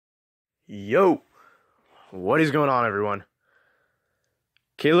Yo, what is going on, everyone?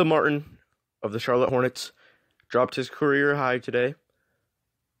 Caleb Martin of the Charlotte Hornets dropped his career high today.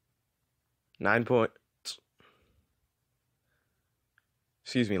 11 points.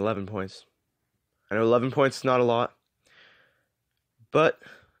 I know 11 points is not a lot, but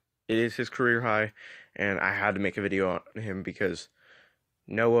it is his career high, and I had to make a video on him because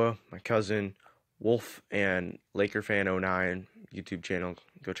Noah, my cousin, Wolf, and Laker Fan 09 YouTube channel,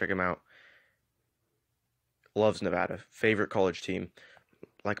 go check him out, loves Nevada. Favorite college team.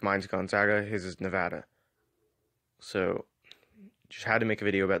 Like mine's Gonzaga, his is Nevada. So, just had to make a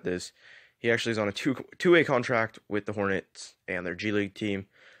video about this. He actually is on a two-way contract with the Hornets and their G League team.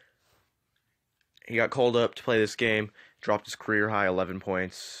 He got called up to play this game, dropped his career high 11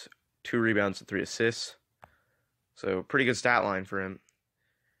 points, 2 rebounds and 3 assists. So, pretty good stat line for him.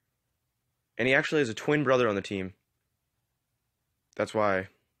 And he actually has a twin brother on the team. That's why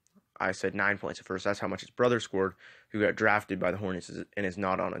I said 9 points at first. That's how much his brother scored, who got drafted by the Hornets and is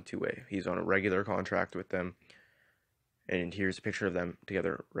not on a two-way. He's on a regular contract with them. And here's a picture of them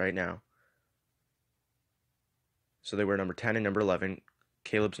together right now. So they were number 10 and number 11.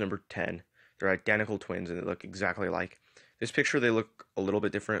 Caleb's number 10. They're identical twins, and they look exactly alike. This picture, they look a little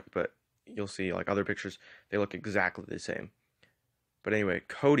bit different, but you'll see, like other pictures, they look exactly the same. But anyway,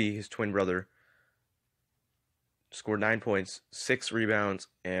 Cody, his twin brother, scored 9 points, 6 rebounds,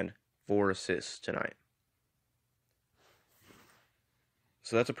 and 4 assists tonight.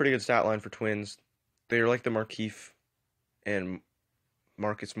 So that's a pretty good stat line for twins. They're like the Markieff and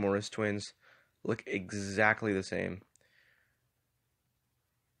Marcus Morris twins. Look exactly the same.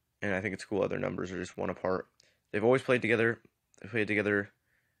 And I think it's cool how their numbers are just one apart. They've always played together. They played together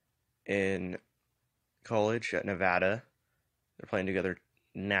in college at Nevada. They're playing together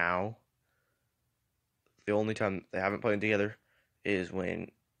now. The only time they haven't played together is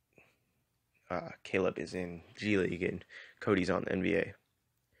when Caleb is in G League and Cody's on the NBA.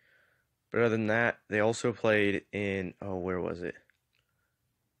 But other than that, they also played in, where was it?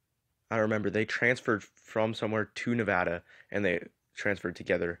 I don't remember. They transferred from somewhere to Nevada, and they transferred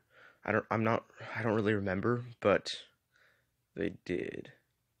together. I don't really remember, but they did.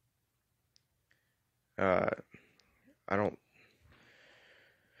 I don't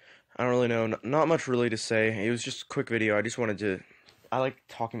really know. Not much really to say. It was just a quick video. I like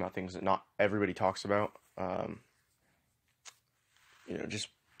talking about things that not everybody talks about. Just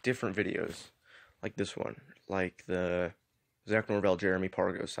different videos, like this one, like the Zach Norvell, Jeremy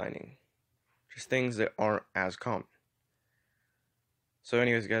Pargo signing. Just things that aren't as common. So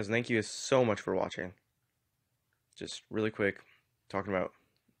anyways, guys, thank you so much for watching. Just really quick, talking about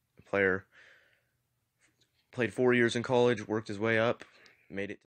a player, played 4 years in college, worked his way up, made it